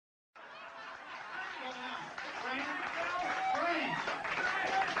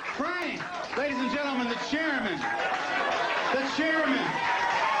Ladies and gentlemen, the chairman. The chairman.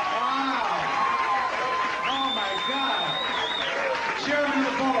 Wow. Oh, my God. Chairman of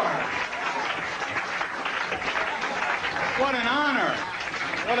the board. What an honor.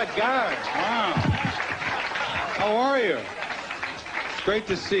 What a guard. Wow. How are you? It's great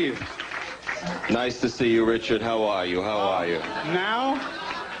to see you. Nice to see you, Richard. How are you? How are you? Now?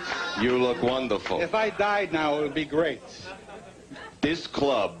 You look wonderful. If I died now, it would be great. This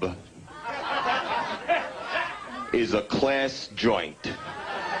club is a class joint.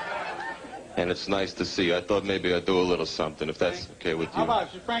 And it's nice to see you. I thought maybe I'd do a little something, if that's okay with you. How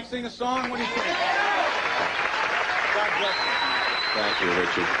about, should Frank sing a song? What do you think? God bless you. Thank you,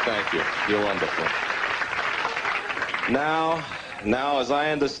 Richard. Thank you. You're wonderful. Now, as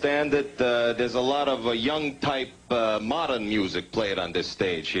I understand it, there's a lot of young type modern music played on this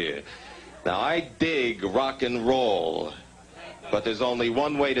stage here. Now, I dig rock and roll, but there's only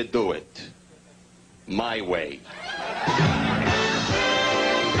one way to do it. My way.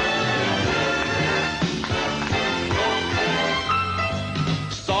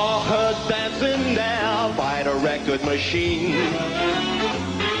 Saw her dancing there by the record machine.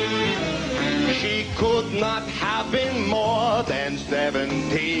 She could not have been more than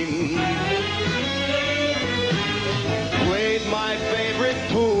 17. Played my favorite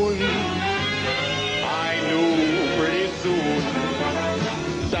tune. I knew pretty soon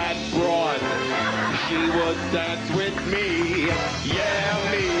that broad, she would dance with me.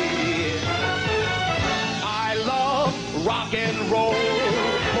 Yeah, me. I love rock and roll.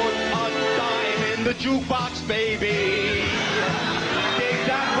 Put a dime in the jukebox, baby. Dig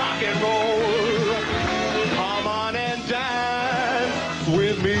that rock and roll. Come on and dance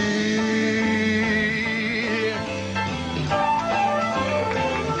with me.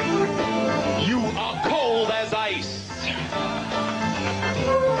 You are cold as ice.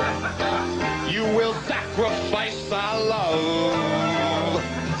 You will sacrifice our love.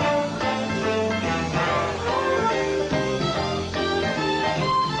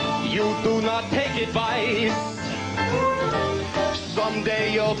 You do not take advice.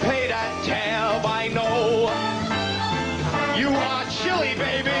 Someday you'll pay that tab, I know. You are chilly,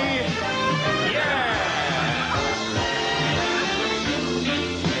 baby. Yeah.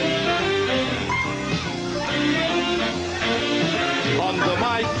 Under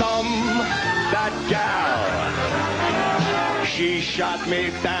my thumb, that gal, she shot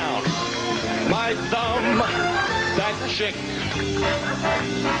me down. My thumb, that chick,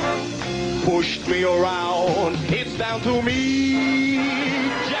 pushed me around. It's down to me,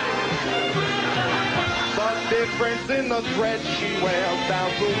 Jack. The difference in the thread she wears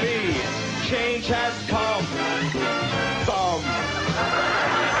down to me. Change has come. Thumb.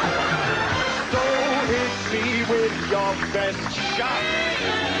 So hit me with your best shot.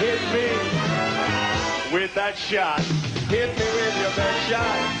 Hit me with that shot. Hit me with your best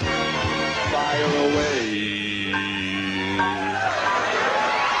shot. Fire away.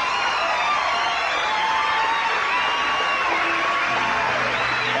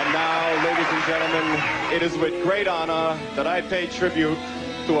 Ladies and gentlemen, it is with great honor that I pay tribute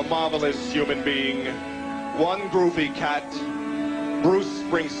to a marvelous human being, one groovy cat, Bruce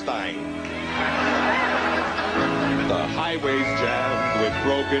Springsteen. The highways jammed with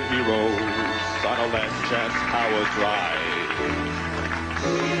broken heroes on a last chance power drive.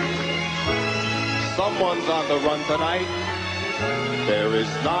 Someone's on the run tonight. There is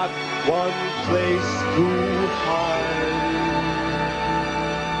not one place to hide.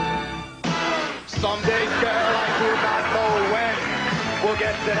 Someday, girl, I do not know when we'll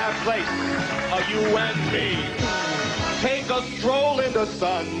get to that place, you and me. Take a stroll in the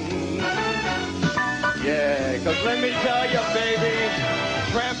sun. Yeah, 'cause let me tell you, baby,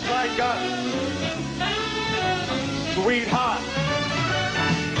 tramps like us, sweetheart,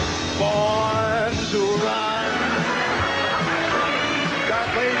 born to run. That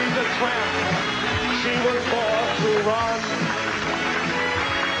lady's a tramp. She was born to run.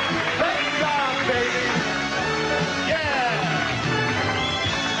 Baby, yeah,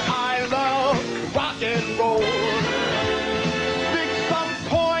 I love rock and roll. Stick some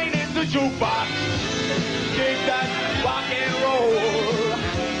coin in the jukebox. Dig that rock and roll.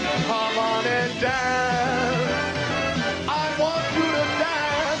 Come on and dance. I want you to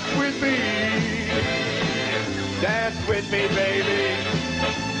dance with me. Dance with me, baby.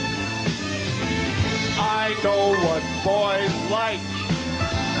 I know what boys like.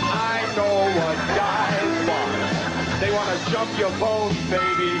 I know what guys want. They want to jump your bones,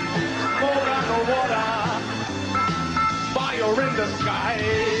 baby. Float on the water. Fire in the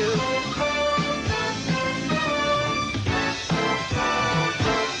skies.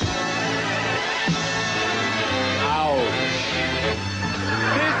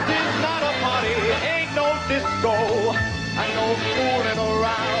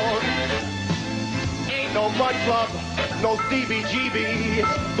 much club, no CBGB.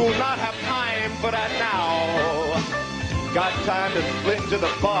 Do not have time for that now. Got time to split into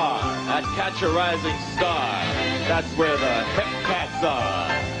the bar at Catch a Rising Star. That's where the hip cats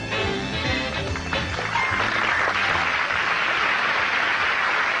are.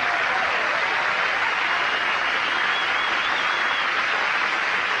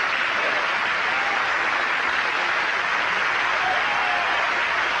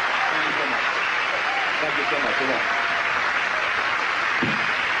 Thank you so much.